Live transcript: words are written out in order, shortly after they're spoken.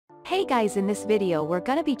Hey guys, in this video we're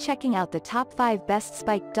gonna be checking out the top 5 best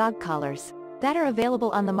spiked dog collars that are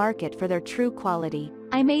available on the market for their true quality.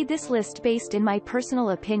 I made this list based in my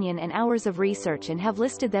personal opinion and hours of research and have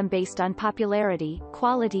listed them based on popularity,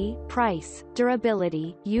 quality, price,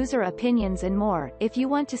 durability, user opinions and more. If you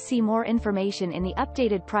want to see more information in the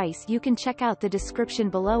updated price, you can check out the description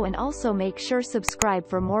below and also make sure subscribe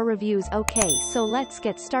for more reviews. Okay, so let's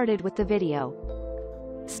get started with the video.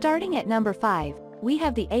 Starting at number 5, we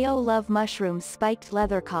have the AoLove Mushroom Spiked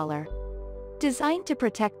Leather Collar. Designed to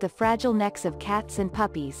protect the fragile necks of cats and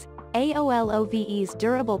puppies, AoLove's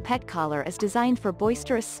durable pet collar is designed for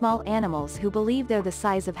boisterous small animals who believe they're the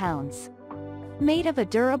size of hounds. Made of a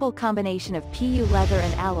durable combination of PU leather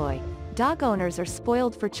and alloy, dog owners are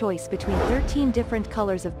spoiled for choice between 13 different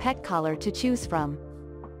colors of pet collar to choose from.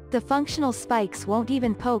 The functional spikes won't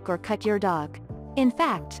even poke or cut your dog. In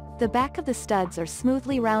fact, the back of the studs are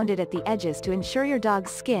smoothly rounded at the edges to ensure your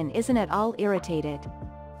dog's skin isn't at all irritated.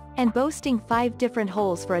 And boasting 5 different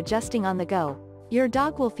holes for adjusting on the go, your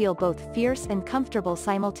dog will feel both fierce and comfortable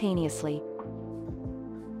simultaneously.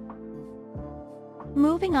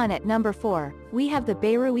 Moving on at number 4, we have the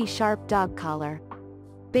Beirui Sharp Dog Collar.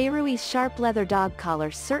 Beirui's sharp leather dog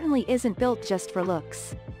collar certainly isn't built just for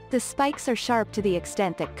looks. The spikes are sharp to the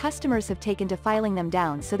extent that customers have taken to filing them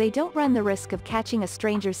down so they don't run the risk of catching a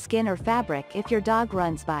stranger's skin or fabric if your dog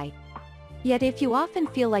runs by. Yet if you often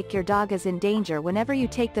feel like your dog is in danger whenever you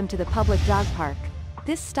take them to the public dog park,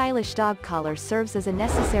 this stylish dog collar serves as a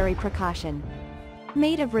necessary precaution.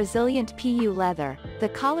 Made of resilient PU leather, the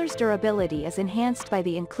collar's durability is enhanced by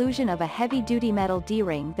the inclusion of a heavy-duty metal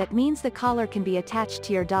D-ring that means the collar can be attached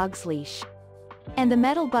to your dog's leash. And the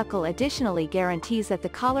metal buckle additionally guarantees that the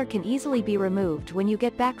collar can easily be removed when you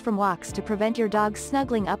get back from walks to prevent your dog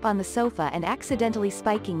snuggling up on the sofa and accidentally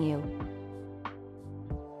spiking you.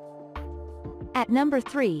 At number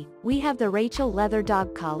 3, we have the Rachel Leather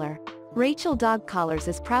Dog Collar. Rachel Dog Collars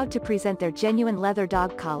is proud to present their genuine leather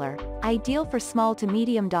dog collar, ideal for small to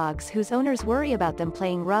medium dogs whose owners worry about them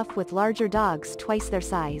playing rough with larger dogs twice their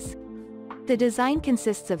size. The design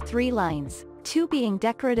consists of 3 lines, 2 being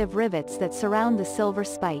decorative rivets that surround the silver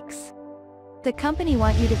spikes. The company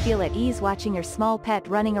want you to feel at ease watching your small pet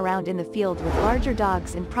running around in the field with larger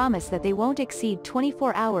dogs and promise that they won't exceed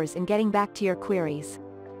 24 hours in getting back to your queries.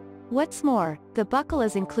 What's more, the buckle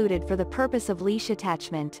is included for the purpose of leash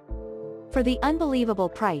attachment. For the unbelievable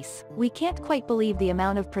price, we can't quite believe the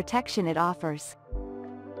amount of protection it offers.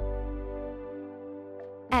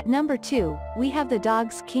 At number 2, we have the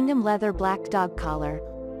Dogs Kingdom Leather Black Dog Collar.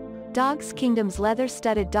 Dogs Kingdom's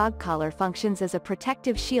leather-studded dog collar functions as a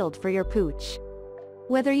protective shield for your pooch.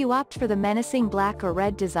 Whether you opt for the menacing black or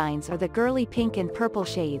red designs or the girly pink and purple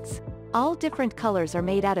shades, all different colors are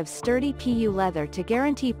made out of sturdy PU leather to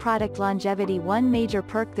guarantee product longevity. One major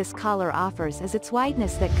perk this collar offers is its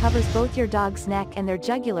wideness that covers both your dog's neck and their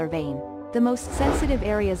jugular vein, the most sensitive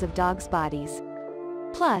areas of dogs' bodies.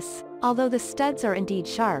 Plus, although the studs are indeed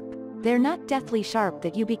sharp, they're not deathly sharp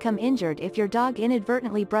that you become injured if your dog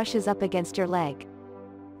inadvertently brushes up against your leg.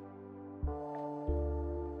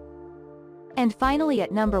 And finally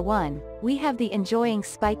at number 1, we have the Enjoying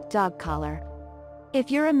Spiked Dog Collar. If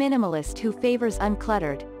you're a minimalist who favors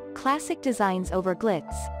uncluttered, classic designs over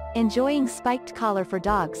glitz, Enjoying Spiked Collar for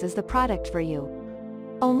Dogs is the product for you.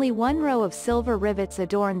 Only 1 row of silver rivets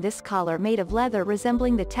adorn this collar made of leather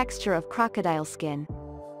resembling the texture of crocodile skin.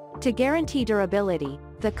 To guarantee durability,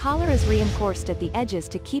 the collar is reinforced at the edges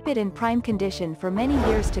to keep it in prime condition for many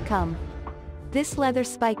years to come. This leather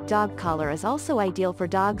spiked dog collar is also ideal for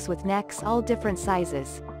dogs with necks all different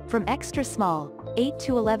sizes, from extra small, 8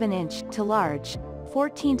 to 11 inch, to large,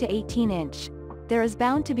 14 to 18 inch. There is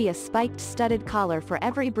bound to be a spiked studded collar for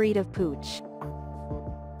every breed of pooch.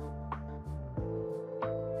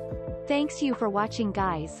 Thanks you for watching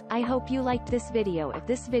guys. I hope you liked this video. If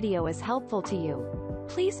this video is helpful to you,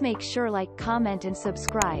 please make sure like, comment and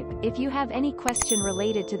subscribe. If you have any question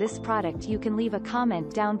related to this product you can leave a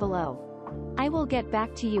comment down below. I will get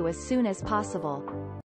back to you as soon as possible.